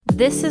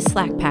This is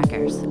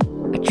Slackpackers,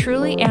 a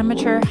truly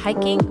amateur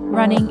hiking,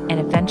 running, and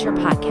adventure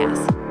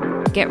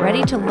podcast. Get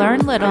ready to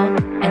learn little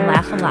and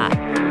laugh a lot,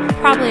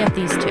 probably at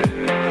these two.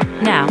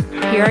 Now,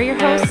 here are your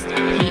hosts,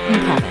 Pete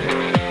and Kevin.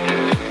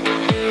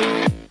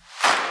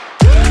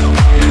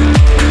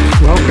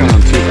 Welcome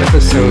to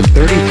episode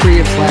 33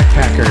 of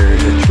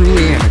Slackpackers, a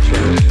truly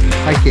amateur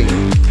hiking,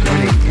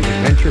 running, and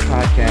adventure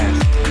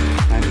podcast.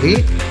 I'm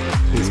Pete,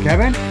 he's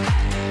Kevin,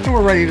 and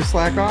we're ready to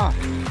slack off.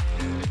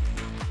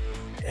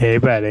 Hey,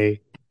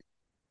 buddy.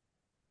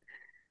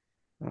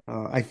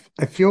 I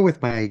feel with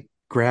my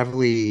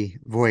gravelly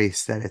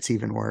voice that it's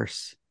even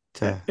worse.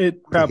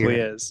 It probably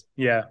is.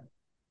 Yeah.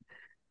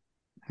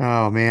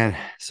 Oh, man.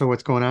 So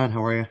what's going on?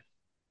 How are you?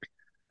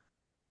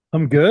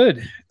 I'm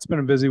good. It's been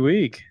a busy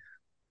week.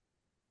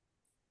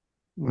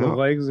 The Well,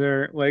 legs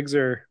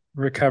are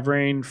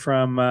recovering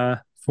from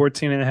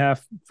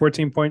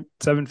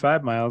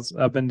 14.75 miles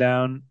up and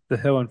down the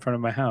hill in front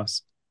of my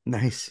house.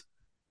 nice.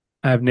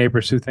 I have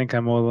neighbors who think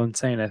I'm a little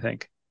insane, I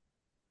think.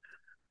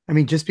 I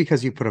mean, just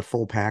because you put a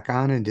full pack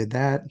on and did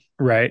that,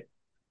 Right.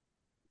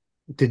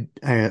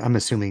 I'm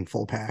assuming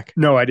full pack.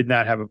 No, I did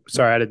not have a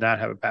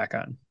pack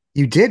on.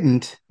 You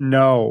didn't?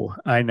 No,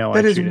 I know.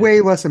 That I is cheated. way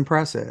less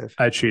impressive.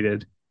 I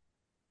cheated.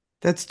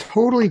 That's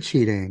totally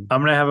cheating. I'm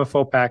going to have a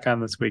full pack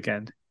on this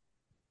weekend.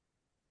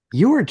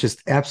 You are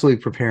just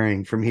absolutely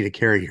preparing for me to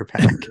carry your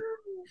pack.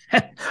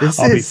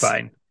 I'll be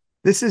fine.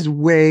 This is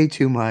way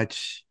too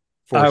much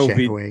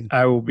foreshadowing.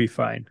 I will be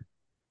fine.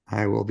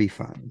 I will be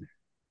fine.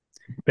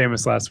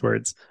 Famous last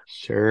words.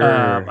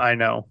 Sure. I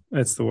know.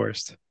 It's the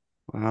worst.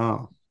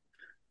 Wow.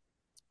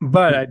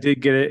 But I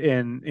did get it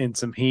in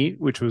some heat,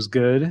 which was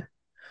good.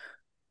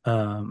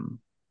 Yeah,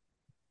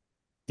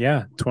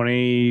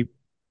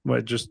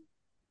 just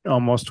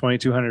almost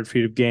 2,200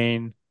 feet of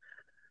gain.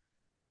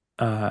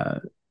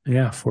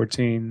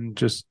 14,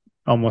 just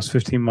almost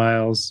 15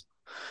 miles.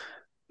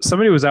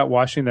 Somebody was out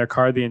washing their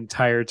car the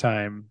entire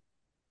time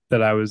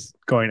that I was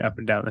going up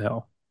and down the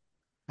hill.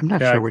 I'm not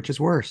sure which is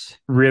worse.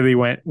 Really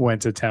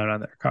went to town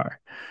on their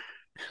car.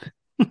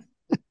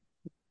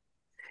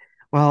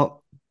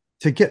 Well,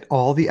 to get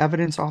all the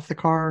evidence off the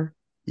car,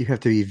 you have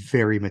to be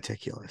very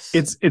meticulous.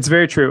 It's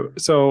very true.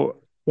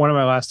 So one of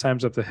my last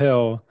times up the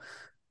hill,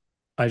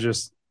 I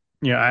just,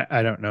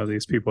 I don't know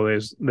these people.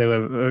 They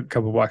live a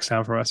couple blocks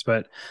down from us,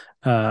 but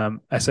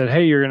I said,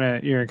 hey, you're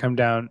gonna come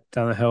down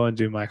the hill and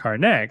do my car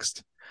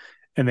next.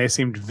 And they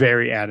seemed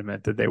very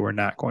adamant that they were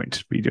not going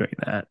to be doing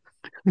that.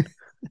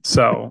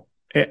 So,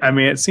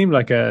 it seemed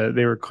like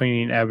they were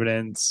cleaning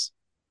evidence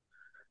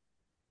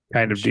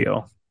kind of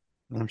deal.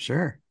 I'm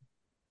sure.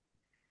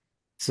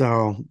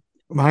 So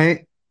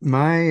my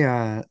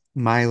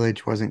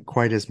mileage wasn't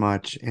quite as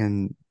much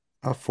in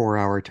a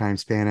 4-hour time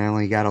span. I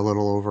only got a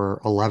little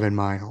over 11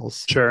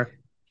 miles. Sure.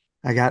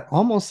 I got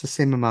almost the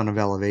same amount of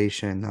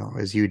elevation though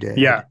as you did.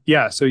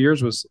 Yeah. So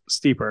yours was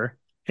steeper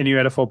and you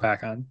had a full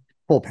pack on.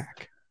 Full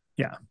pack.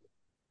 Yeah.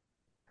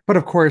 But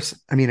of course,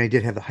 I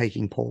did have the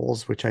hiking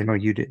poles, which I know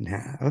you didn't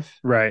have.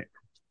 Right.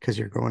 Because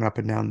you're going up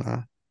and down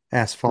the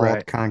asphalt,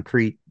 right.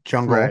 concrete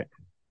jungle. Right.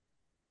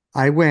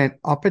 I went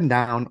up and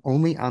down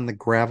only on the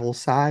gravel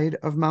side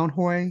of Mount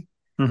Hoy.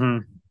 Mm-hmm.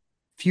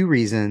 Few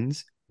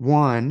reasons.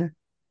 One,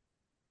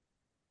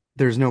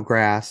 there's no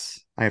grass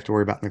I have to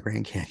worry about in the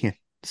Grand Canyon.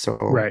 So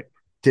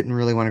didn't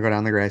really want to go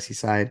down the grassy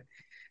side.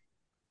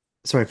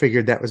 So I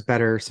figured that was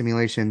better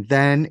simulation.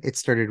 Then it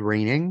started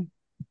raining.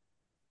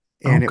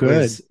 And it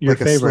was your like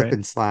favorite. A slip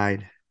and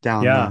slide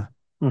down. Yeah.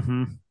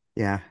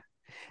 Yeah.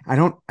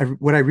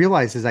 What I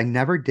realized is I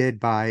never did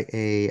buy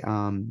a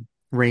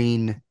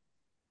rain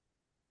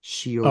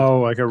shield.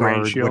 Oh, like a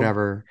rain shield.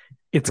 Whatever.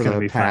 It's going to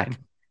be fine.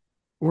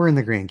 We're in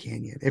the Grand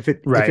Canyon. If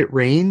it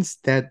rains,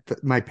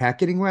 my pack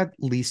getting wet,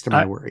 least of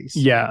my worries.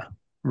 Yeah.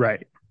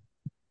 Right.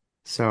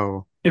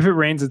 So if it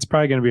rains, it's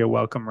probably going to be a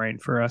welcome rain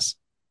for us.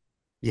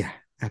 Yeah,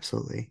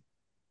 absolutely.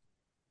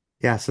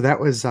 Yeah. So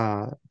that was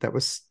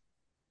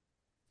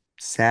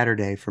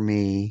Saturday for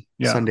me,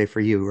 Sunday for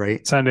you,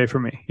 right? Sunday for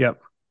me.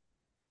 Yep.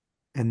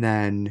 And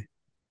then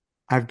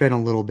I've been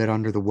a little bit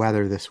under the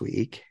weather this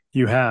week.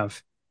 You have.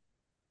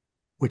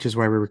 Which is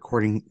why we're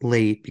recording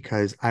late,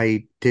 because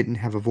I didn't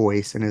have a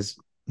voice. And as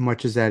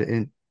much as that,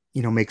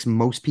 makes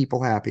most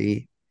people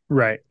happy.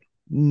 Right.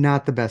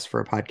 Not the best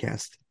for a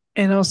podcast.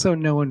 And also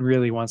no one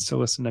really wants to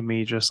listen to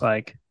me just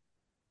like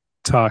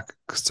talk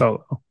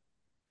solo.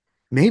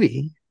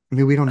 Maybe.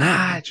 We don't know.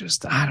 I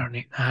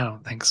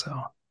don't think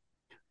so.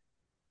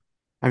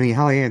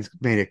 Holly Ann's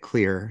made it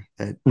clear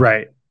that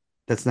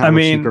that's not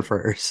what she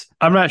prefers.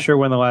 I'm not sure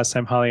when the last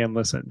time Holly Ann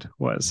listened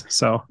was.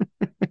 So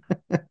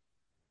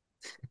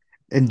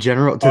in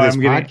general to this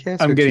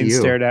podcast, I'm getting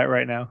stared at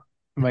right now.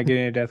 Am I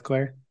getting a death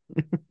glare?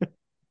 It's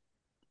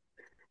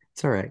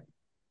all right.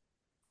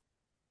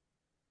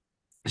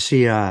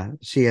 She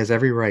has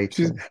every right.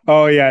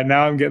 Oh yeah,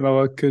 now I'm getting the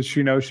look because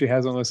she knows she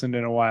hasn't listened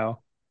in a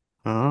while.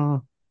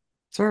 Oh,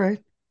 it's all right.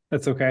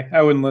 That's okay.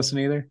 I wouldn't listen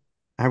either.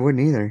 I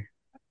wouldn't either.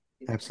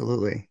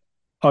 Absolutely.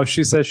 Oh,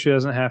 she says she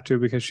doesn't have to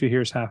because she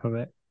hears half of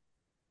it.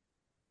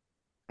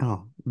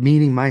 Oh,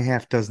 meaning my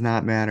half does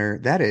not matter.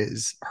 That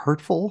is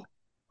hurtful.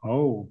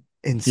 Oh,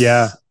 And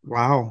yeah,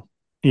 wow,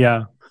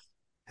 yeah.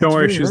 Don't that's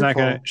worry, really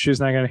hurtful. she's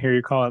not gonna hear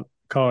you call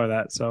her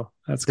that. So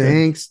that's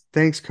good.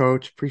 Thanks,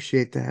 coach.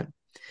 Appreciate that.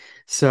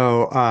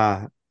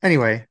 So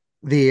anyway,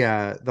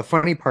 the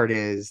funny part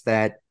is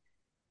that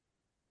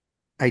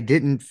I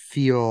didn't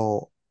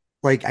feel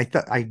like I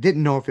thought I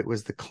didn't know if it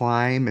was the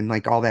climb and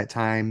like all that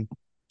time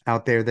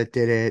out there that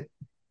did it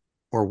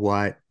or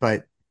what,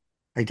 but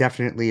I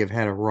definitely have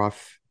had a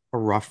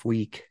rough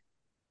week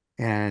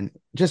and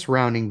just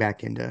rounding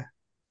back into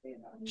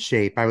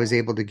shape. I was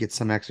able to get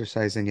some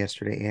exercise in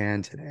yesterday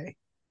and today.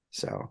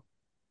 So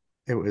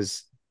it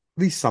was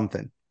at least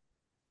something.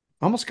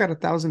 Almost got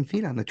 1,000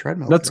 feet on the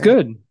treadmill That's today.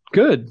 good.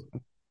 Good.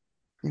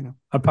 You know,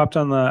 I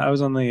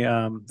was on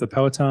the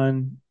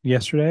Peloton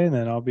yesterday, and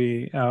then I'll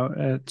be out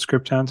at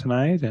Scriptown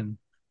tonight and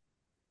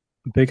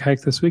a big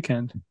hike this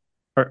weekend.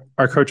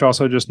 Our coach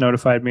also just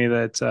notified me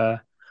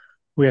that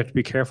we have to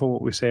be careful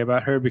what we say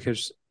about her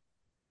because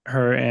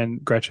her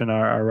and Gretchen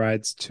are our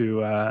rides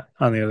to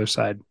on the other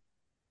side.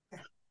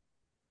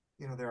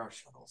 you know, there are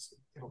shuttles.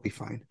 It'll be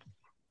fine.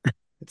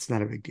 It's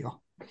not a big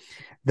deal.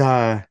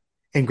 The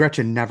and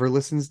Gretchen never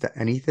listens to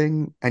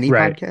anything, any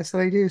Right. podcast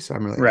that I do, so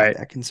I'm really not Right.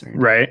 that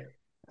concerned. Right.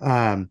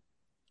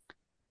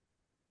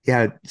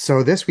 Yeah,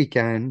 so this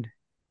weekend,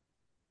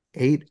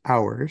 8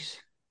 hours,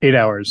 8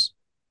 hours.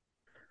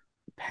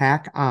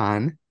 pack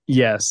on.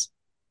 Yes.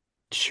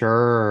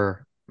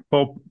 Sure.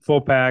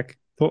 Full pack.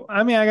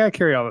 I mean, I gotta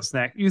carry all the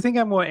snacks. You think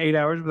I'm going 8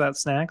 hours without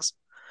snacks?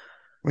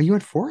 Well, you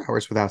went 4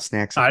 hours without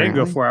snacks, I didn't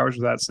go apparently. 4 hours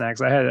without snacks.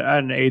 I had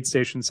an aid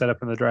station set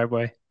up in the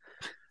driveway.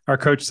 Our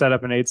coach set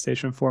up an aid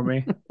station for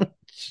me.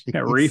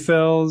 Got Jeez.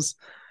 refills.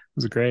 It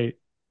was great.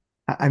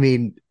 I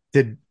mean,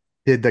 did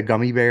the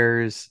gummy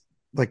bears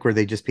like were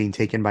they just being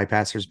taken by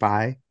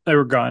passersby? They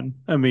were gone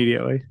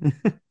immediately.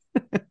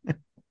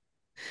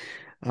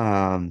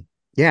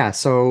 Yeah,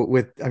 so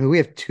I mean we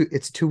have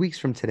it's 2 weeks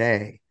from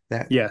today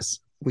that Yes.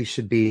 we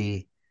should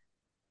be,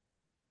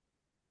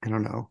 I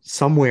don't know,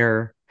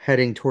 somewhere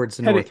heading towards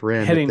the Heading North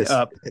Rim heading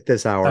up, at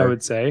this I hour.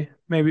 would say.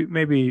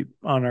 Maybe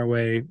on our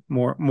way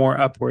more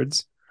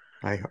upwards.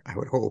 I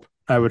would hope.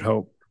 I would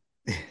hope.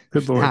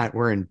 Good If Lord. not,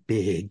 we're in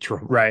big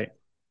trouble. Right.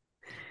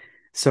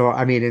 So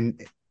I mean,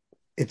 and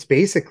it's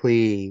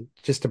basically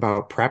just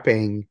about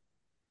prepping.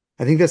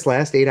 I think this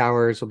last 8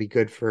 hours will be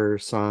good for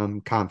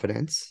some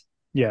confidence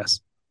Yes.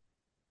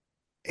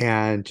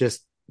 and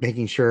just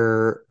making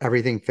sure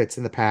everything fits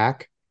in the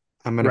pack.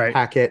 I'm going to Right.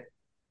 pack it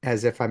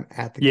as if I'm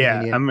at the Yeah.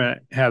 canyon. I'm gonna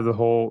have the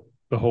whole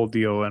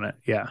deal in it.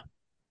 Yeah.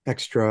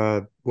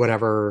 Extra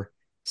whatever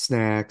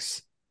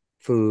snacks,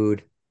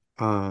 food,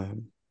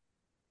 um,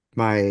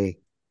 my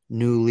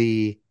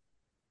newly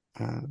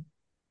uh,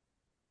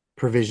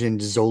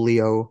 provisioned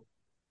Zolio,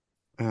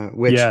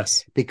 which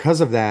Yes. because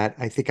of that,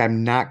 I think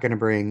I'm not going to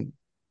bring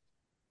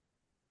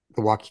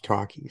the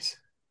walkie-talkies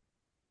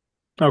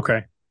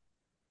Okay.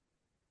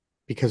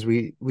 because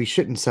we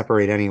shouldn't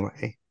separate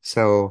anyway.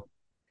 So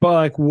But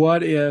like,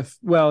 what if?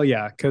 Well,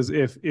 yeah, because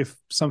if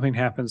something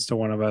happens to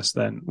one of us,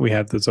 then we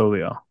have the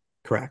Zolio.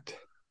 correct.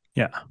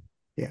 Yeah.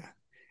 Yeah.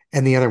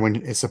 And the other one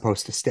is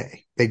supposed to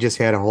stay. They just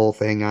had a whole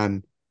thing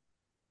on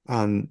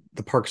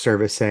the Park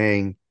Service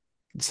saying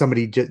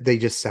they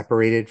just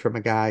separated from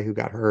a guy who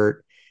got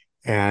hurt,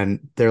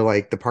 and they're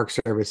like the Park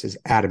Service is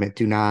adamant,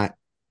 do not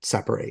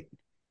separate.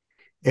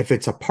 If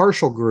it's a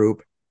partial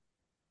group,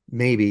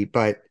 maybe,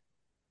 but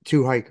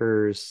two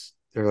hikers,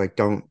 they're like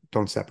don't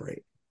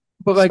separate.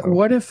 But like, So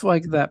what if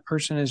like that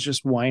person is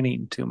just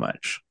whining too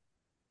much?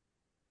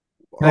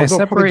 Can I oh, they'll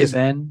probably separate just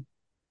then?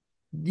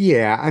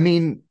 yeah. I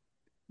mean,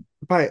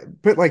 but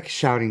like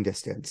shouting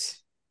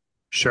distance.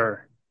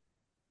 Sure.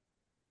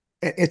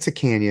 It's a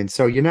canyon,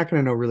 so you're not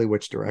going to know really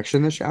which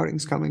direction the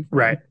shouting's coming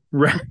Right. from.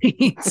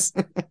 Right.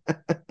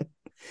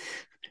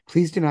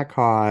 Please do not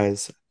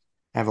cause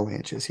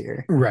avalanches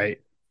here. Right.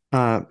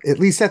 At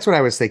least that's what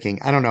I was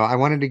thinking. I don't know. I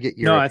wanted to get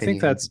your No,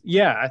 opinion.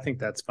 I think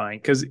that's fine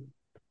because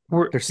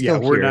They're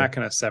still we're not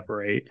here. going to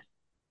separate.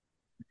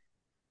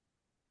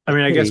 I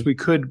mean, I guess Maybe. we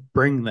could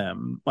bring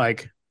them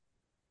like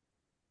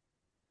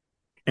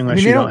I mean,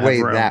 unless they you don't don't have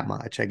weigh that room.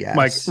 much, I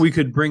Like guess. we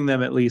could bring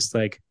them at least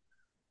like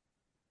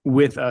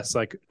with us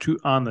like to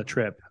on the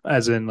trip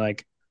as in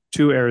like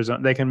to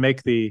Arizona. They can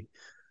make the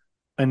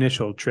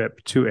initial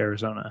trip to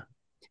Arizona.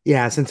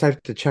 Yeah, since I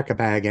have to check a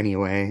bag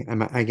anyway,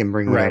 I can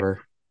bring Right.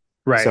 whatever.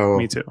 Right.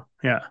 Me So too.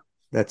 Yeah.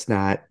 that's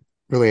not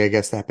really, I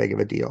guess, that big of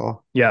a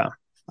deal. Yeah.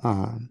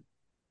 Um,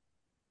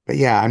 but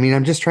yeah, I mean,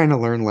 I'm just trying to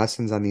learn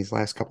lessons on these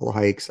last couple of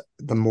hikes.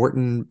 The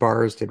Morton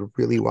bars did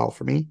really well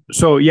for me.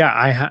 So yeah,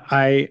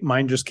 I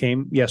mine just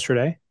came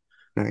yesterday.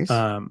 Nice. So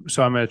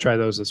I'm going to try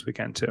those this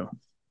weekend too.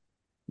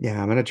 Yeah,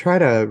 I'm gonna try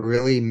to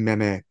really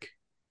mimic.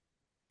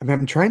 I mean,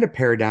 I'm trying to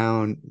pare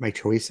down my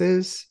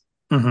choices,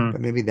 Mm-hmm.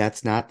 but maybe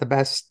that's not the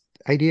best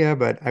idea.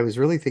 But I was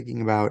really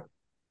thinking about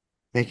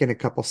making a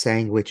couple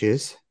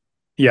sandwiches.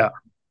 Yeah.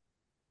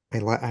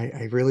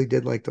 I really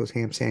did like those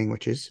ham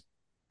sandwiches.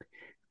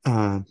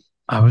 Um,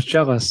 I was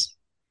jealous.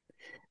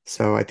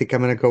 so I think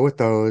I'm gonna go with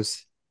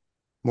those.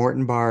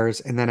 Morton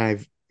bars, and then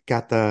I've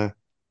got the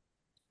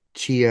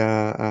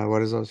chia,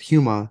 what is those?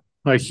 Huma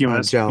Like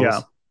humus. Yeah.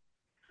 gels,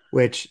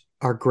 which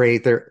are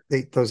great.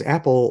 Those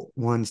apple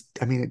ones.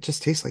 I mean, it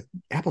just tastes like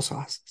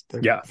applesauce.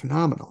 They're Yeah.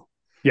 phenomenal.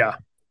 Yeah.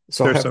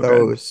 So I'll They're have so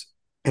good. those.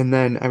 And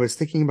then I was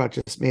thinking about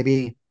just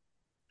maybe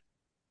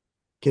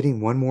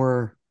getting one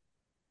more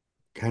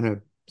kind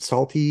of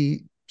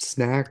salty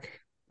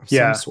snack of some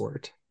Yeah.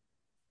 sort.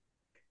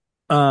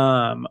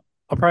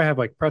 I'll probably have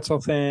like pretzel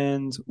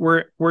thins.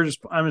 I'm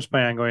just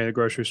planning on going to the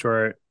grocery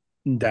store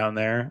down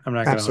there. I'm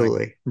not gonna like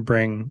Absolutely.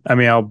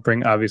 I'll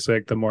bring obviously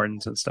like the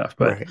Mortons and stuff,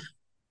 but Right.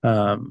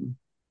 um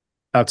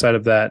outside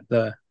of that,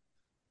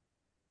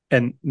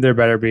 and there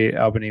better be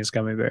Albanese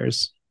gummy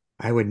bears.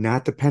 I would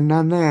not depend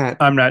on that.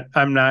 I'm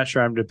not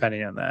sure I'm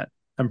depending on that.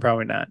 I'm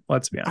probably not,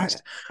 let's be I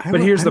honest. I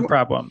But will here's I the will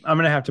problem. I'm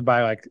gonna have to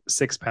buy like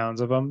 6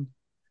 pounds of them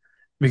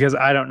because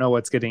I don't know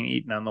what's getting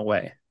eaten on the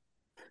way.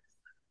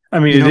 I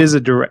mean, you know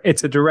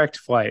it's a direct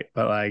flight,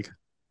 but like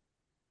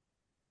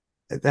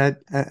that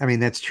I mean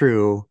that's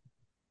true.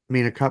 I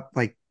mean a cup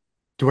like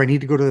do I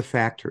need to go to the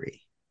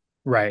factory?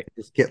 right.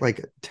 Just get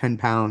like 10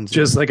 pounds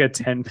Just of like a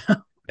 10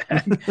 pound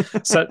bag.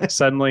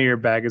 Suddenly your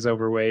bag is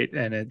overweight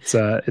and it's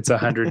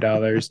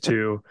 $100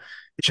 to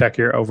check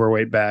your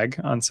overweight bag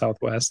on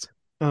Southwest.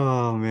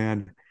 oh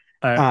man.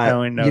 I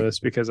only know You, this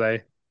because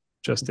I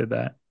just did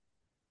that.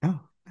 oh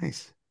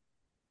nice.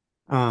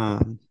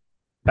 Um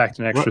Packed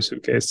an extra what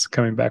suitcase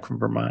coming back from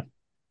Vermont.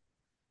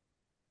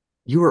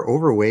 you were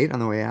overweight on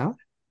the way out?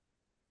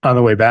 On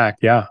the way back,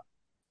 yeah.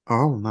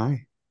 Oh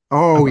my.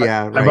 I Oh bought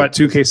yeah, I right. bought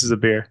 2 cases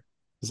of beer.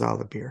 It's all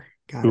the beer.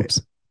 Got it.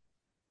 Oops.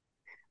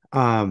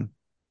 Um,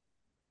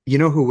 you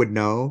know who would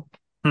know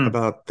Hmm.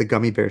 about the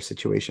gummy bear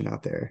situation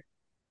out there?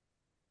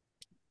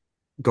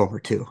 Gomer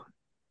too.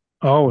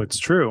 Oh, it's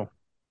true.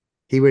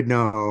 He would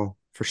know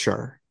for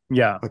sure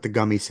Yeah. what the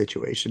gummy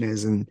situation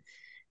is in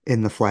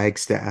the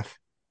Flagstaff.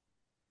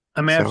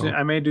 So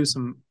I may do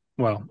some,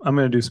 well, I'm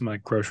going to do some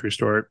like grocery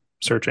store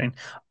searching.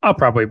 I'll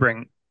probably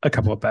bring a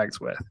couple of bags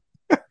with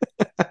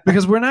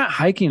because we're not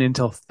hiking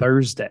until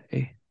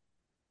Thursday.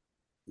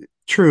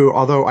 true,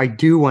 although I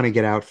do want to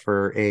get out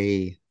for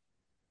a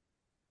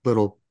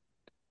little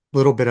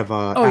little bit of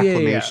a Oh, yeah,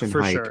 acclimation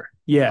for hike sure.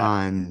 Yeah.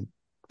 on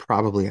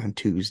probably on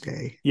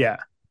Tuesday, Yeah.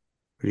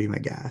 would be my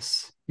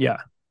guess. Yeah.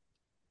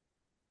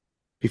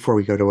 Before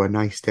we go to a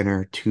nice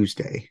dinner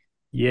Tuesday.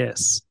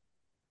 Yes.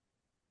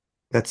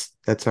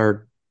 That's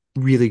our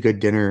really good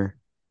dinner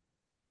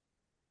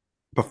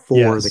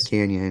before the Yes.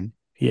 canyon.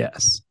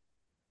 Yes.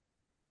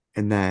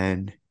 And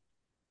then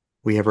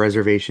we have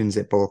reservations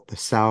at both the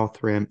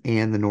South Rim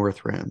and the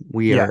North Rim.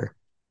 We Yeah. are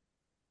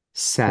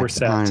We're set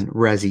set. on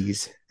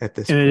resis at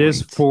this And it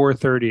is point.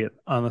 4:30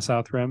 on the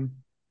South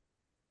Rim.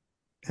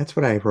 That's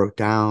what I wrote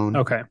down.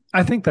 Okay.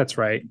 I think that's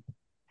right.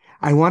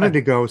 I wanted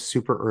to go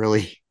super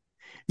early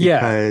Yeah.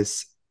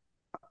 because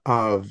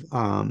of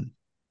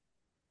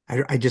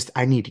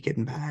I need to get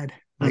in bed.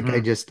 Like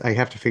Hmm. I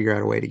have to figure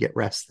out a way to get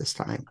rest this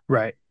time.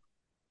 Right.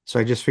 So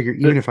I just figure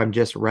even The, if I'm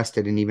just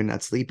rested and even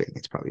not sleeping,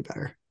 it's probably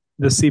better.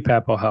 the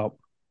CPAP will help.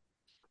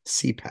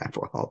 CPAP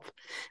will help.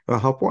 It'll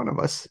help one of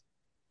us.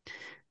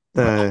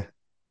 Well, The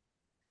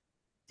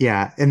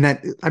Yeah, and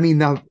that I mean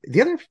now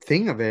the other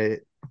thing of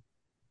it,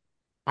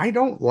 I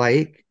don't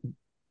like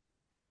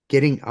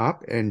getting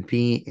up and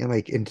being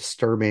like and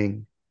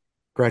disturbing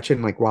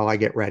Gretchen like while I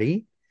get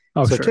ready.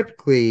 oh, So sure.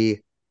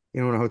 typically,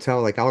 in a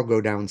hotel, like I'll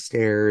go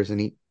downstairs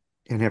and eat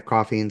and have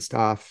coffee and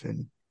stuff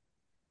and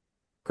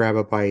grab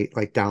a bite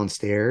like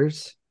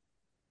downstairs.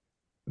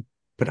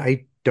 But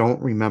I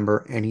don't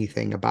remember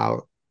anything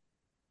about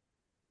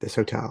this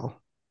hotel.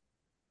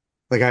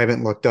 Like I haven't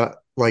Yeah. looked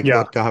up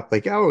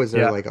like, oh, is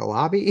there Yeah. like a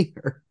lobby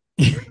or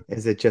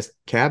is it just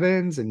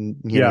cabins and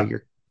Yeah.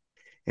 you're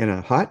in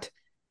a hut?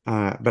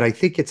 But I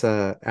think it's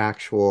a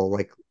actual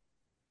like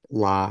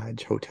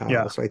lodge hotel,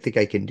 Yeah. so I think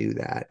I can do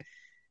that.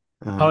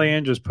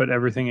 Pollyann just put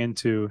everything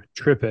into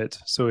TripIt,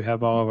 so we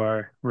have all of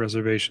our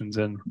reservations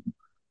in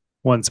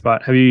one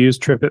spot. Have you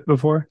used TripIt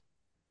before?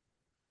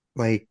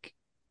 Like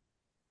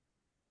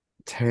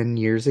 10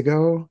 years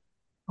ago,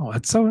 Oh,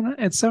 it's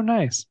so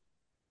nice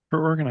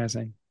for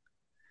organizing.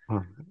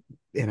 um,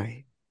 and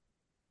I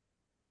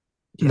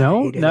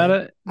No, hated it.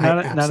 I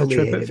not a absolutely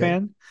TripIt hated it.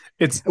 fan.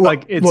 It's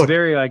like Well, it's look,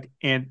 very like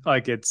and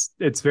like it's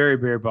very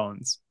bare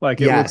bones.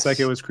 Like it looks like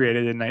it yes, was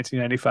created in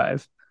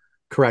 1995.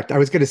 correct. I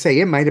was going to say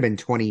it might have been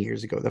 20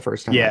 years ago the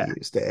first time I Yeah,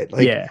 used it.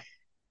 Like yeah.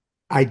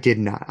 I did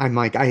not. I'm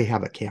like, I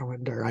have a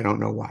calendar. I don't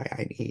know why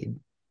I need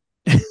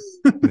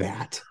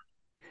that.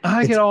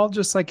 I get It's all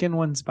just like in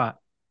one spot.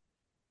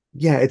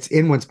 Yeah, it's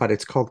in one spot.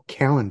 It's called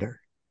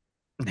calendar.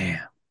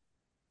 Yeah,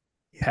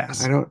 Yeah,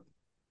 pass.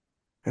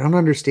 I don't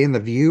understand the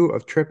view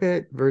of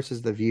TripIt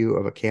versus the view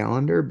of a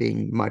calendar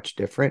being much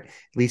different, at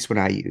least when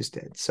I used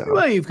it.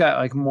 Well, So, you've got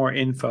like more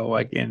info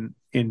like in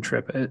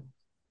TripIt.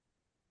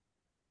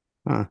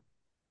 uh,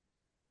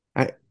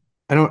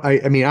 I don't,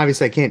 I mean,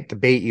 obviously I can't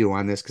debate you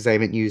on this because I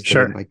haven't used it in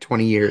Sure, like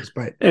 20 years,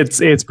 but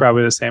it's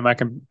probably the same. I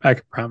can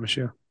promise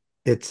you.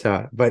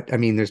 but I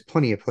mean, there's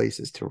plenty of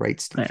places to write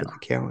I stuff in know. the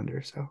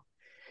calendar. So,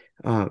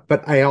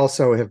 But I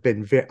also have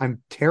been,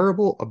 I'm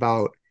terrible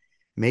about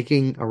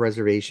making a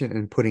reservation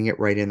and putting it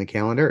right in the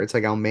calendar. It's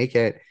like I'll make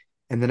it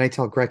and then I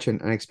tell Gretchen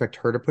and I expect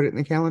her to put it in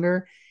the calendar.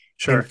 And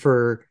Sure.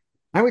 for,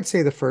 I would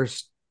say the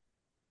first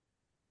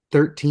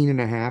 13 and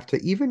a half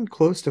to even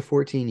close to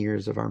 14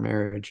 years of our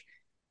marriage,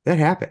 that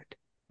happened.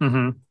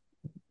 Mm-hmm.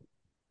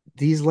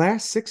 These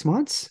last 6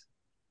 months,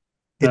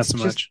 Not it's so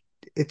just, much.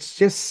 it's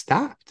just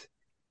stopped.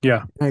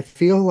 Yeah. And I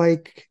feel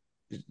like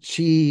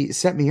she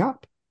set me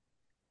up.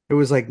 It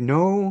was like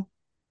no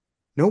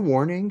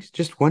warnings.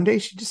 Just one day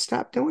she just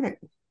stopped doing it.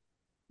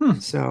 Hmm.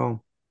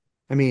 So,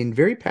 I mean,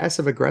 very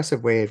passive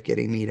aggressive way of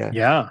getting me to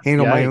Yeah.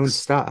 handle my own Yikes.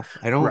 stuff.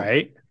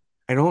 Right.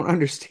 I don't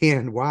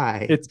understand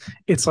why.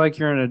 It's like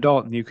you're an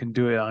adult and you can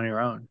do it on your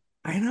own.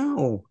 I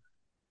know.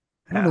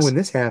 I don't know when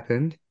Pass. this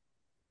happened.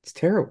 It's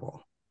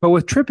terrible. But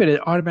with TripIt,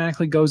 it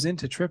automatically goes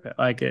into TripIt.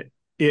 Like it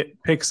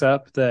picks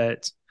up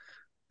that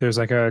there's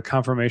like a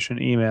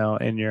confirmation email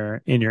in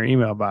your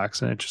email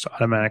box and it just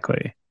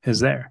automatically is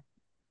there.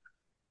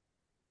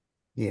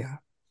 Yeah.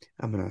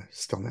 I'm gonna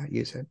still not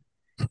use it.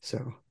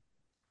 So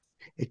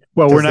it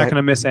Well, we're does not going that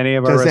to miss any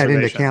of our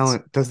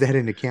reservations. does that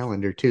into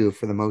calendar too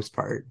for the most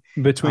part.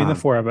 Between the Um,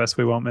 four of us,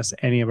 we won't miss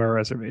any of our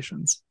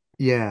reservations.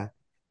 yeah.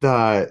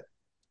 The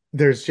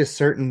there's just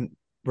certain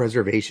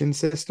reservation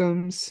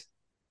systems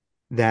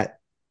that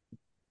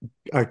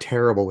are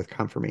terrible with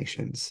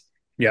confirmations.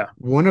 Yeah.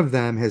 One of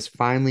them has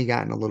finally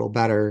gotten a little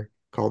better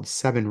called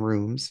Seven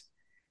Rooms.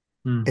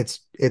 Mm.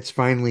 It's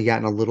finally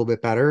gotten a little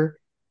bit better,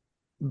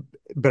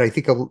 but I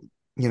think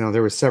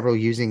there was several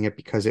using it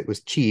because it was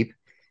cheap,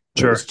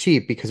 but it was Sure.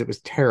 cheap because it was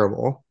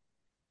terrible.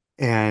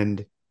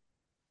 And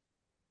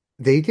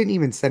they didn't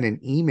even send an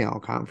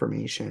email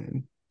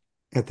confirmation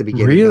at the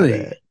beginning of Really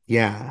it.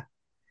 Yeah.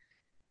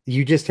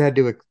 You just had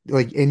to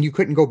like, and you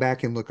couldn't go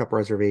back and look up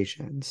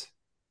reservations.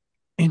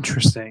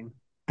 interesting.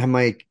 I'm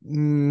like,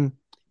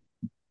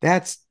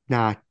 that's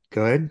not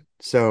good.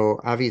 So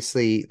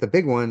obviously the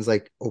big ones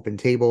like Open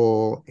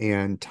Table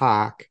and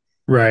Talk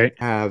Right.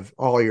 have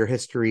all your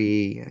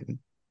history and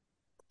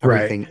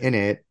Right. everything in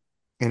it,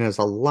 and it's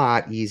a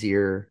lot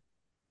easier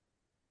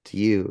to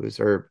use,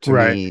 or to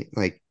Right. me,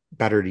 like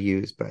better to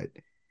use. But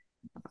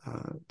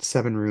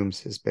Seven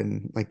Rooms has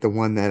been like the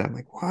one that I'm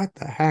like, what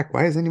the heck?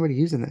 Why is anybody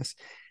using this?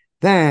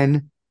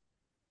 Then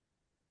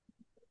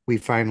we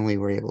finally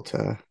were able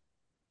to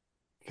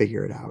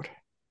figure it out.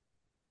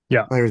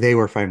 Yeah. Or they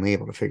were finally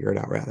able to figure it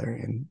out rather.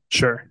 And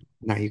Sure.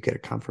 now you get a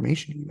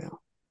confirmation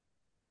email.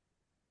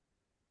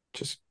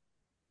 Just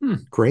Hmm.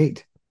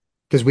 great.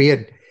 Because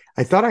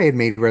I thought I had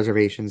made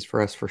reservations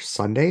for us for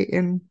Sunday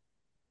in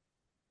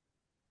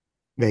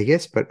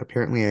Vegas, but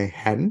apparently I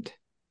hadn't.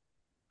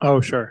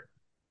 Oh, sure.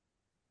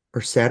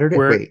 Or Saturday.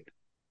 We're Wait,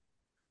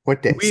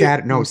 what day? we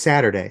Saturday? No,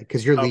 Saturday,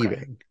 because you're okay.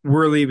 leaving.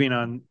 We're leaving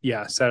on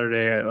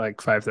Saturday at like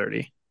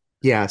 5:30.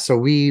 Yeah, so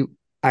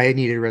I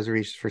needed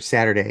reservations for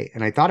Saturday,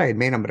 and I thought I had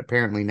made them, but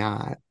apparently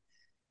not.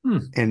 Hmm.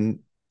 And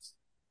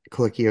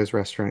Colicchio's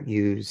restaurant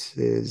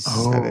uses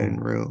Seven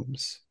Oh,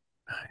 Rooms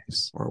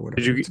nice. or Did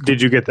whatever you it's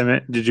did you called. get them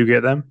in? Did you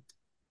get them?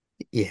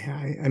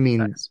 Yeah, I mean,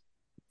 Nice.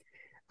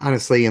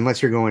 honestly,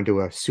 unless you're going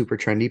to a super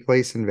trendy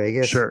place in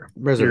Vegas, Sure. You're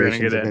gonna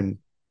reservations get have in. been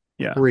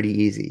Yeah. pretty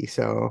easy.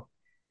 So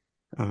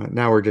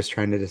now we're just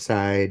trying to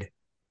decide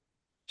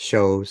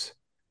shows,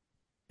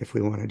 if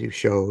we want to do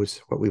shows,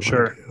 what we want to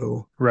Sure.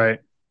 do. Right.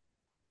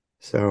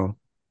 So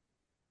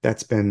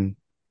that's been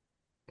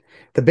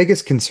the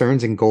biggest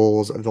concerns and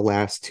goals of the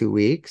last 2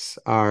 weeks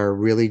are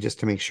really just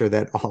to make sure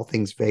that all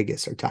things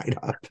Vegas are tied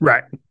up.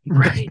 Right.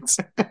 Right.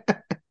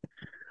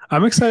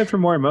 I'm excited for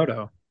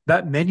Morimoto.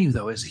 That menu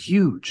though is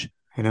huge.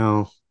 I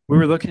know. We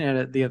were looking at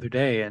it the other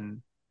day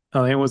and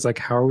Elaine was like,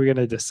 how are we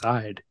gonna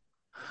decide?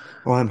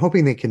 Well, I'm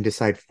hoping they can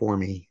decide for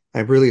me. I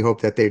really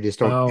hope that they just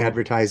don't Oh,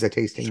 advertise a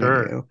tasting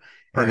sure. menu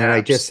and that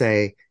I just Perhaps.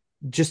 say,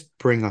 just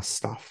bring us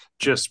stuff.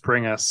 Just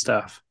bring us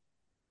stuff.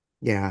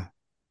 Yeah.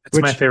 It's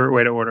my Which, favorite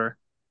way to order.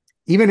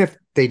 even if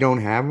they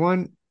don't have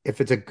one, if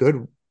it's a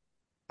good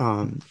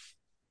um,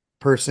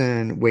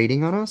 person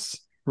waiting on us,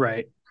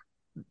 Right.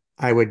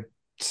 I would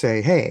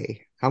say,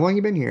 hey, how long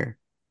you been here?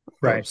 Oh,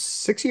 Right.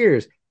 6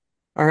 years.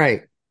 All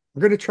right.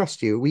 We're going to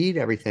trust you. We eat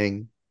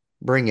everything.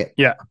 Bring it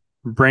Yeah.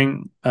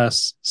 Bring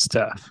us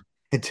stuff.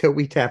 until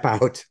we tap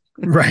out.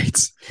 Right.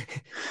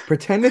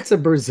 Pretend it's a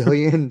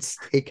Brazilian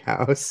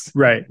steakhouse.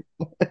 Right.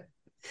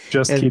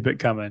 Just And keep it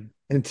coming.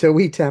 until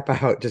we tap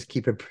out, just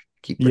keep bringing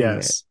it.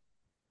 Yes.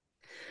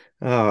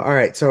 All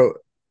right. So,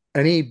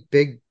 any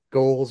big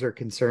goals or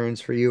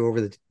concerns for you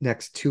over the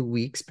next 2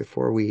 weeks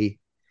before we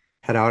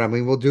head out? I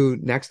mean, we'll do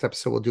next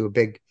episode, we'll do a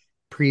big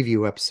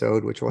preview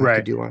episode, which we'll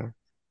have to Right. do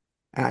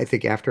I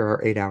think after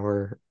our 8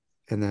 hour,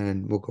 and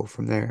then we'll go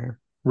from there.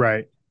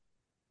 Right.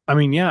 I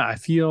mean, yeah, I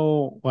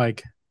feel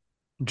like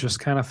just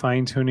kind of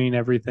fine tuning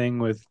everything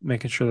with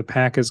making sure the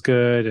pack is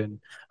good. And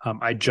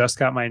I just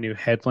got my new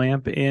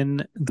headlamp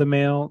in the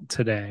mail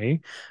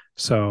today.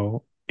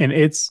 So, and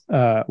it's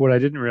what I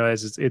didn't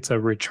realize is it's a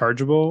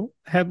rechargeable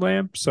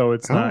headlamp. So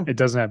Oh, it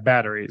doesn't have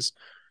batteries,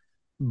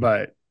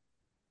 but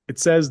it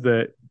says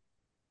that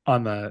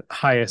on the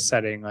highest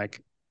setting,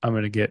 like I'm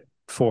going to get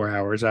 4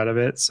 hours out of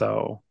it.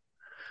 So,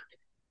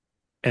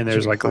 and Should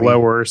there's be like plenty.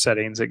 lower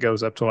settings. It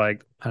goes up to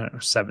like, I don't know,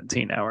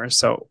 17 hours.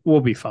 So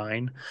we'll be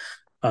fine.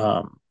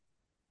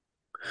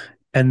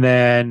 And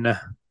then,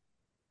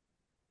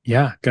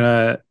 yeah,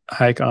 gonna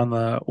hike on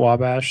the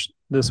Wabash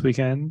this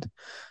weekend.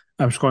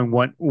 I'm just going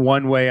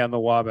one way on the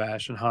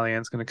Wabash, and Holly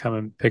Ann's gonna come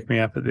and pick me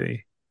up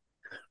when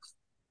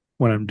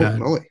I'm Holy done.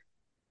 moly.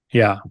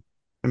 Yeah.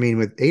 I mean,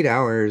 with 8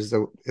 hours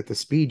at the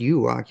speed you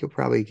walk, you'll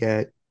probably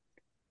get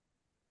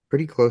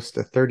pretty close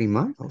to 30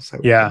 miles, I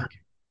would Yeah. think.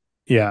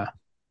 Yeah.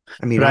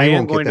 I mean, But I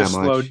won't get that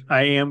much.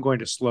 I am going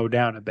to slow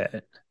down a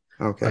bit,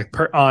 Okay. like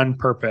on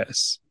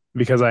purpose,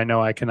 because I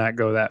know I cannot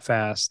go that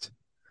fast,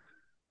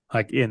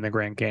 like in the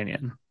Grand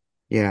Canyon.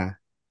 Yeah.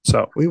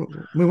 So, We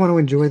want to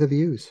enjoy the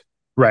views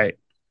right.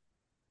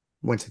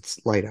 once it's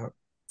light out.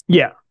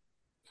 Yeah.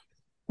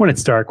 When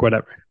it's dark,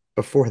 whatever.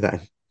 Before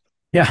then,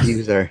 Yeah.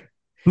 views are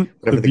The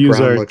whatever the views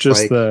ground are looks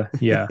just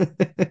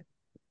like.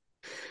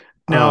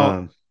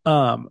 Now,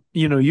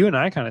 you and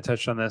I kind of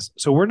touched on this.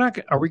 So we're not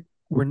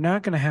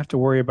going to have to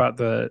worry about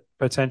the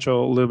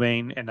potential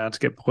looming, and not to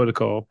get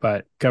political,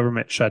 but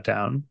government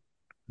shutdown.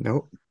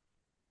 Nope.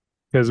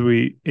 Because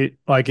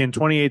like in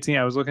 2018,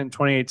 I was looking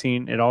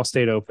 2018, it all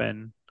stayed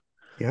open.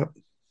 Yep.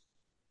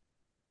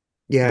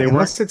 Yeah, They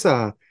unless weren't it's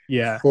a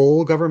Yeah.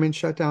 full government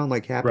shutdown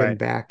like happened Right.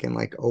 back in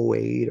like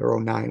 08 or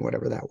 09,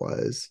 whatever that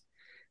was.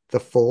 The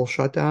full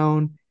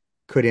shutdown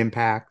could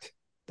impact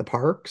the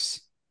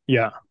parks.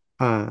 Yeah.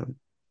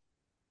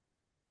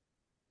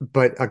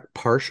 But a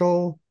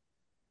partial,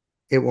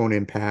 it won't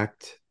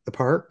impact the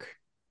park.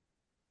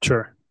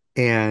 Sure.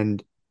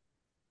 And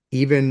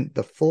even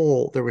the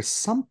full, there was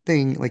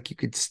something like you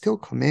could still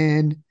come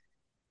in.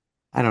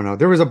 I don't know.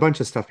 There was a bunch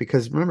of stuff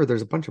because remember,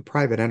 there's a bunch of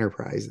private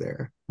enterprise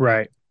there.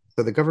 Right.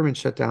 So the government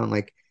shutdown,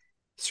 like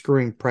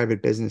screwing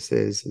private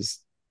businesses, is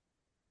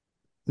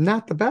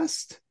not the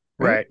best.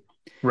 Right.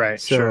 Right.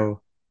 So,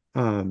 Sure.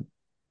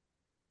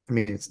 I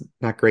mean, it's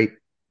not great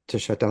to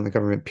shut down the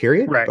government,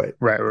 period. Right. But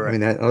Right. I Right.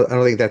 mean, I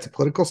don't think that's a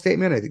political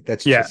statement. I think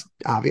that's Yeah. just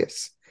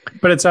obvious.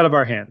 But it's out of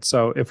our hands.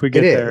 So if we It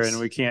get there and is.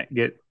 we can't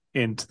get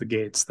into the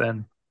gates,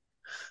 then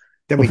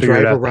Then we'll we figure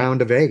it drive out then. around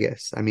to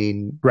Vegas. I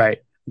mean, Right.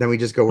 then we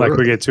just go Like we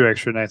early. get 2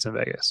 extra nights in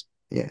Vegas.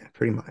 Yeah,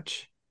 pretty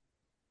much.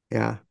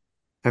 Yeah.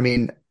 I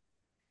mean,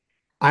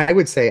 I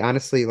would say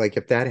honestly, like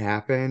if that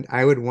happened,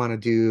 I would want to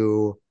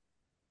do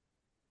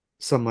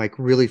some like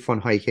really fun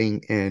hiking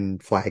in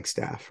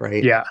Flagstaff,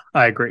 right? Yeah,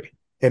 I agree.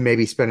 And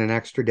maybe spend an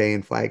extra day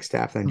in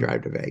Flagstaff, then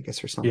drive to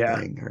Vegas or Yeah.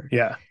 something. Or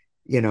Yeah.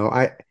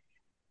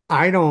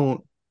 I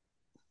don't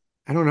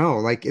know.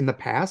 Like in the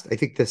past, I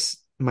think this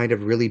might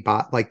have really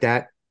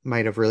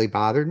might have really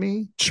bothered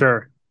me.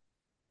 Sure.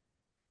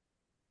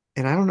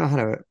 And I don't know how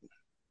to.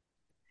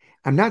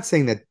 I'm not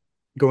saying that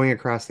going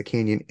across the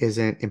canyon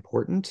isn't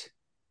important.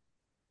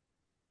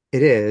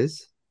 It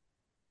is.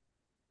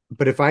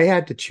 But if I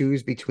had to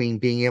choose between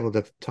being able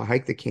to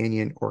hike the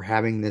canyon or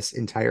having this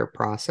entire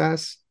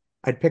process,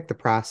 I'd pick the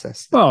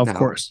process. Well, of Now,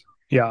 course.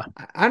 Yeah.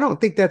 I don't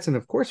think that's an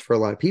of course for a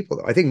lot of people,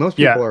 though. I think most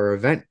Yeah. people are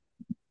event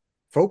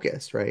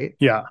focused, right?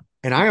 Yeah.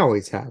 And I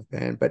always have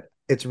been, but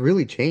it's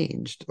really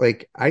changed.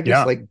 Like I just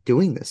Yeah. like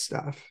doing this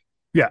stuff.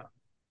 Yeah.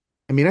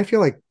 I mean, I feel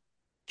like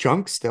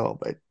junk still,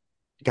 but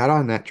got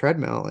on that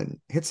treadmill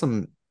and hit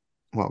some,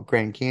 well,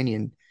 Grand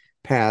Canyon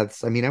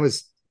paths. I mean, I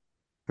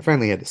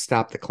finally had to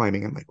stop the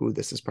climbing. I'm like, ooh,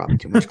 this is probably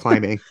too much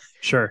climbing.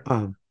 Sure.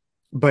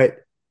 But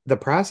the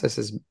process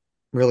has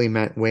really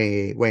meant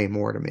way, way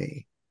more to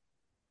me.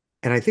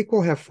 And I think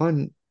we'll have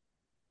fun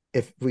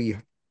if we,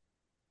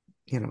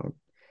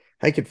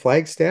 hike at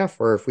Flagstaff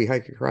or if we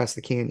hike across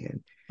the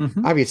canyon.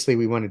 Mhm. Obviously,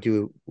 we want to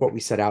do what we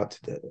set out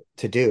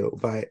to do,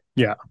 but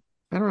Yeah.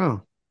 I don't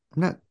know.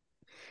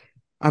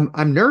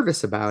 I'm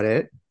nervous about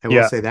it. I will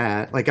Yeah. say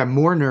that. Like I'm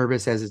more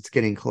nervous as it's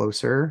getting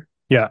closer.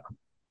 Yeah.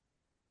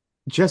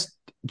 Just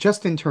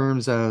in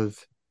terms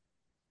of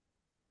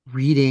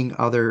reading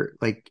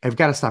like I've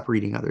got to stop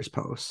reading others'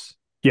 posts.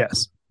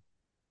 Yes.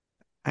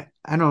 I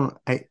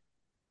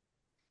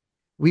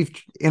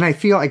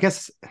feel, I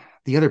guess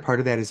the other part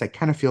of that is I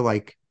kind of feel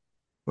like,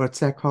 what's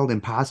that called?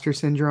 Imposter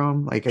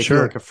syndrome. Like I feel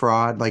Sure. like a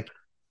fraud. Like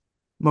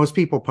most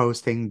people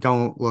posting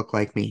don't look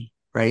like me,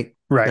 right?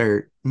 Right.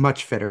 They're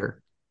much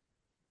fitter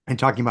and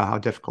talking about how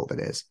difficult it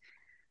is.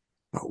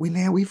 But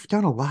we've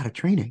done a lot of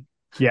training.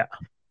 Yeah.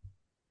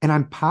 And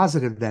I'm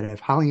positive that if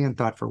Holly Ann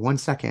thought for 1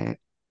 second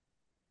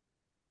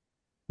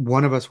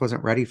one of us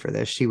wasn't ready for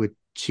this, she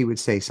would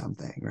say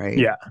something, right?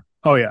 Yeah.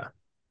 Oh yeah.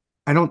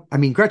 I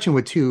mean, Gretchen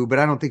would too, but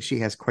I don't think she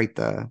has quite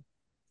the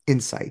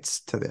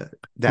insights to that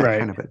Right.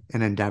 kind of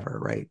an endeavor,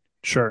 right?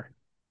 Sure.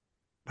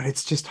 But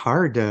it's just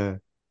hard to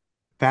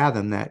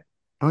fathom that.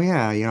 Oh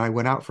yeah, I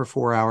went out for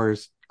 4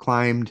 hours,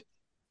 climbed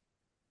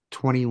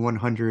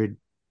 2,100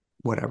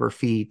 whatever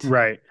feet,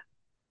 Right.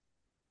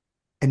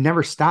 and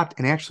never stopped,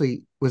 and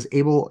actually was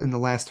able in the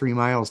last 3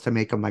 miles to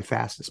make them my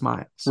fastest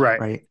miles,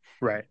 Right.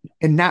 Right.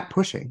 And not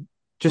pushing,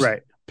 just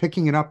Right.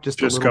 picking it up just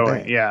a Just little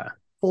going. bit, Yeah.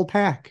 full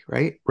pack,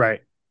 right?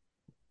 Right.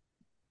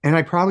 And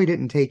I probably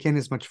didn't take in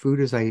as much food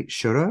as I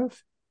should have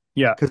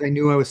Yeah. because I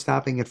knew I was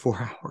stopping at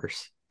 4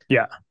 hours.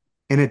 Yeah.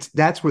 And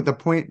that's what the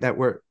point that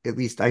we're, at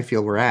least I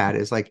feel we're at,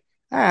 is like,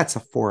 that's a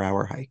 4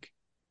 hour hike.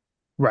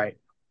 Right.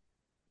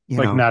 You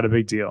Like know, not a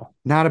big deal.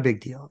 not a big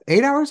deal.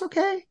 8 hours,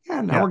 okay.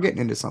 Yeah, now Yeah. we're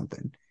getting into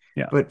something.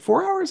 Yeah. But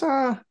 4 hours,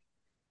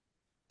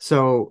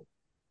 so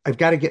I've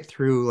got to get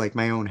through like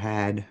my own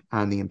head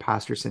on the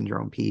imposter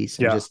syndrome piece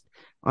and Yeah. just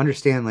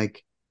understand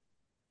like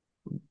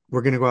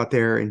we're gonna go out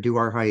there and do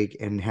our hike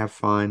and have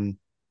fun,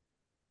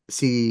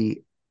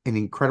 see an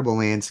incredible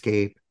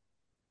landscape,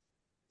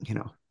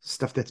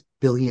 stuff that's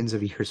billions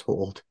of years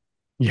old,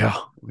 Yeah.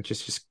 which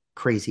is just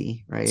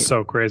crazy, right?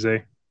 So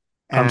crazy.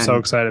 I'm so And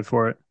excited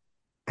for it.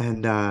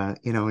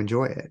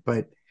 enjoy it.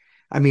 But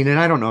I mean, and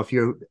I don't know if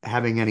you're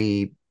having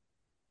any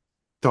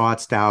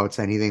thoughts, doubts,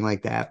 anything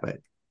like that, but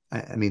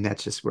I mean,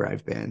 that's just where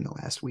I've been the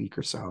last week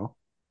or so.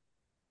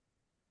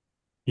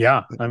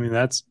 Yeah. I mean,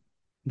 that's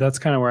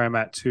kind of where I'm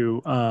at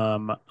too.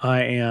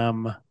 I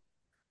am,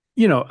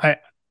 you know, I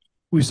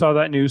we saw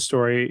that news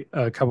story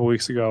a couple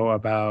weeks ago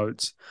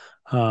about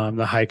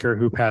the hiker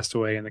who passed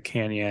away in the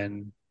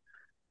canyon.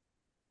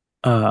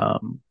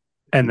 And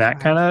that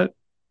kind 55. of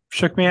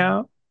shook me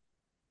out.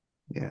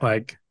 Yeah.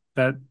 Like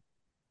that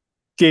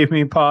gave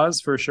me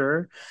pause for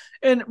sure.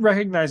 And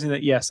recognizing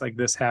that yes, like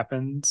this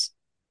happens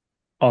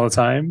all the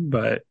time,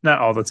 but not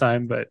all the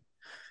time, but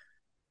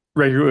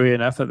regularly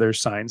enough that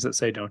there's signs that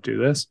say don't do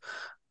this.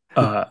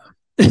 Uh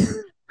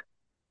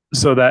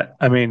so that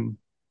I mean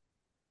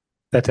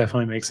that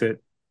definitely makes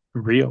it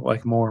real,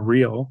 like more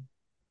real.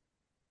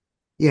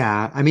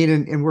 Yeah. I mean,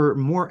 and we're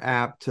more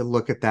apt to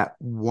look at that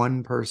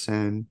one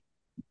person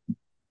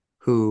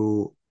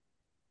who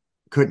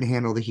couldn't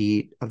handle the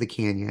heat of the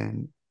canyon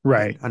and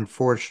Right.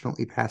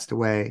 unfortunately passed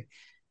away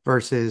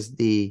versus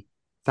the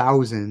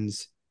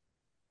thousands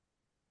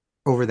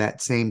over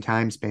that same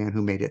time span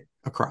who made it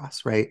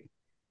across, right?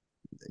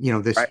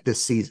 This Right.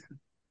 this season.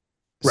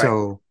 Right.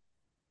 So,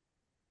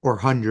 or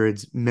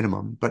hundreds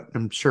minimum, but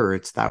I'm sure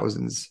it's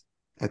thousands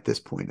at this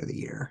point of the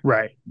year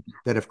Right.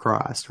 that have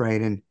crossed,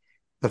 right? And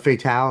the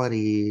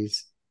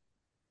fatalities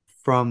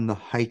from the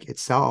hike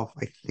itself,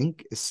 I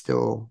think, is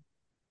still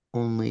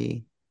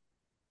only,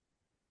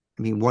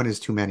 I mean, one is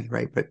too many,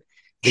 right? But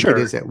I think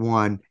it is Sure. at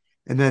one.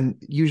 And then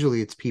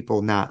usually it's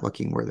people not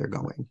looking where they're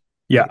going, right?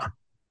 Yeah.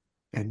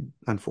 And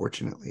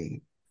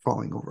unfortunately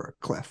falling over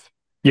a cliff.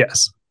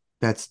 Yes.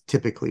 That's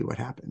typically what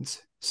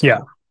happens. Yeah.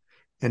 So,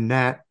 and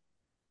that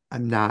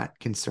I'm not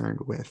concerned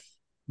with.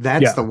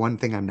 That's Yeah. the one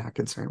thing I'm not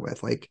concerned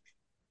with. Like,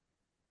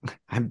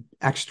 I'm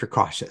extra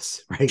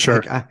cautious, right?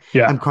 Sure. Like,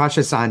 Yeah. I'm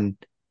cautious on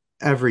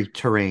every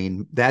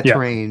terrain. That Yeah.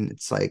 terrain,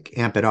 it's like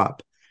amp it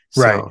up.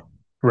 Right. So,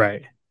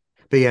 Right.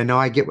 but yeah, no,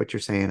 I get what you're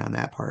saying on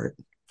that part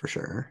for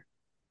sure.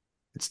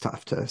 It's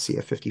tough to see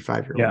a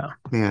 55-year-old Yeah.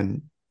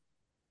 man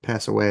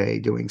pass away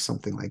doing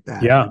something like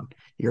that Yeah. when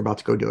you're about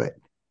to go do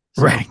it.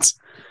 So, Right.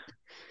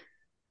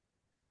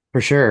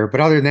 for sure.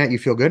 But other than that, you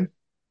feel good?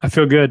 I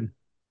feel good.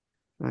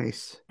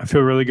 Nice. I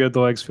feel really good. The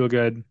legs feel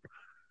good.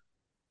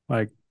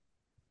 Like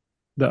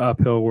the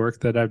uphill work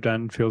that I've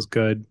done feels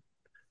good.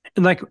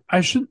 And like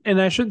I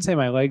shouldn't say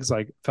my legs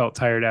like felt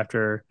tired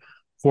after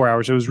 4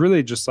 hours. It was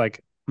really just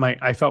like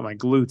I felt my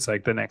glutes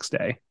like the next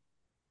day.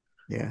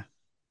 Yeah,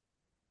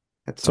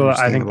 that's So I think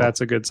understandable.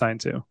 that's a good sign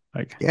too.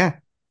 Like Yeah.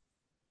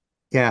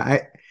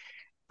 Yeah.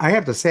 I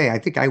have to say, I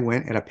think I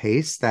went at a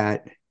pace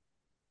that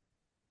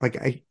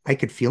like I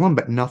could feel them,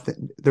 but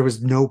nothing, there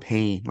was no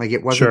pain. Like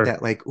it wasn't sure.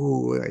 that like,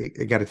 ooh,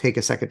 I got to take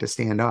a second to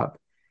stand up,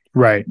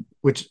 Right.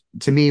 which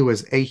to me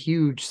was a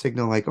huge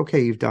signal like,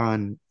 okay, you've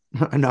done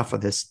enough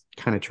of this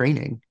kind of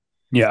training.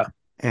 Yeah.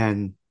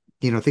 And,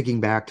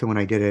 thinking back to when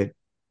I did it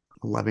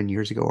 11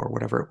 years ago or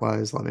whatever it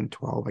was, 11,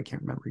 12, I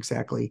can't remember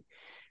exactly.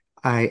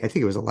 I think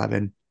it was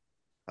 11.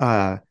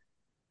 Uh,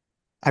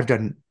 I've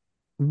done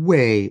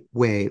way,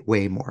 way,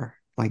 way more,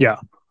 like Yeah.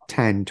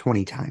 10,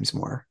 20 times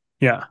more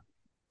Yeah.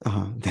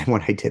 than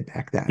what I did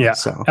back then. Yeah.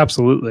 So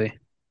Absolutely.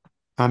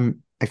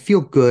 I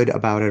feel good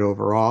about it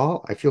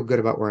overall. I feel good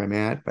about where I'm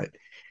at, but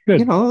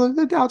Good.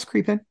 the doubt's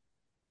creeping.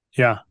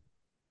 Yeah.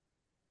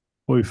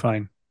 We'll be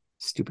fine.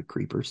 Stupid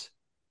creepers.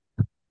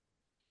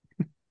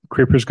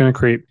 Creeper's gonna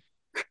creep.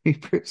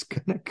 Creepers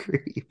gonna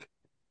creep.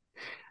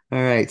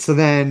 All right. So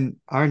then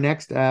our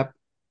next app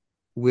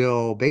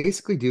will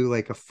basically do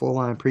like a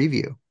full-on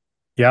preview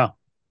Yeah.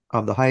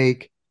 of the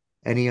hike,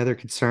 any other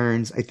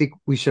concerns. I think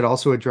we should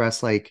also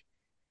address like,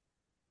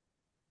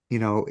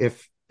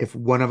 if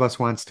one of us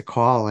wants to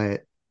call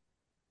it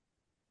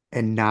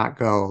and not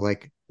go,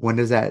 like when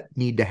does that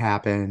need to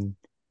happen?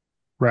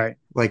 Right.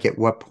 Like at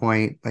what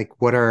point?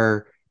 Like what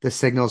are the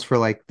signals for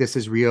like this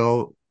is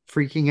real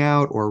freaking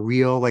out or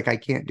real like I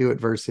can't do it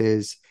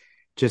versus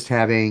just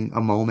having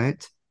a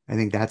moment? I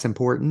think that's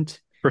important.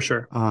 For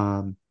sure.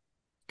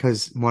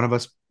 Because one of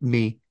us,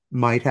 me,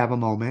 might have a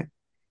moment.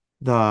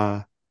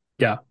 The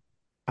Yeah.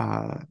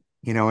 uh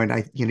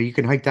and you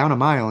can hike down a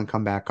mile and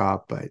come back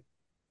up, but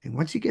and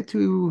once you get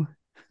to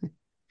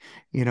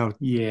you know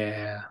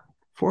Yeah.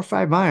 4 or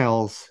 5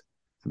 miles,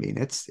 I mean,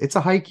 it's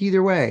a hike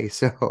either way.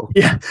 So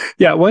yeah.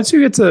 Once you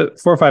get to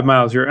 4 or 5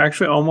 miles, you're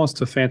actually almost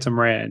to Phantom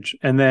Ranch,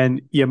 and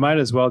then you might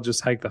as well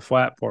just hike the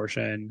flat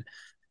portion,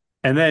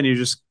 and then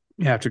you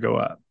have to go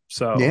up.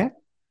 So yeah,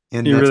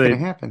 and that's going to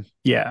happen.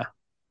 Yeah.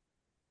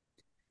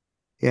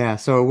 Yeah.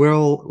 So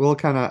we'll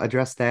kind of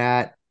address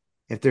that.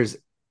 If there's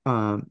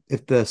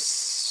if the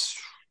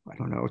I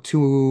don't know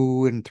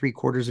 2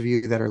 3/4 of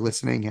you that are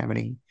listening have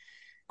any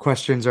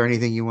questions or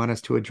anything you want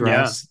us to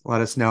address,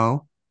 let us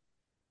know.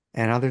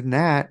 And other than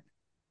that,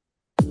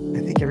 I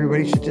think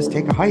everybody should just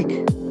take a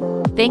hike.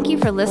 Thank you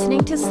for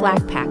listening to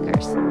Slack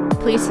Packers.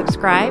 Please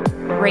subscribe,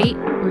 rate,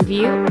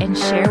 review, and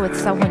share with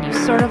someone you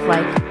sort of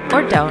like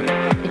or don't.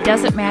 It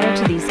doesn't matter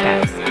to these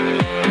guys.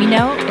 We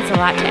know it's a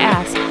lot to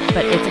ask,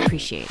 but it's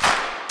appreciated.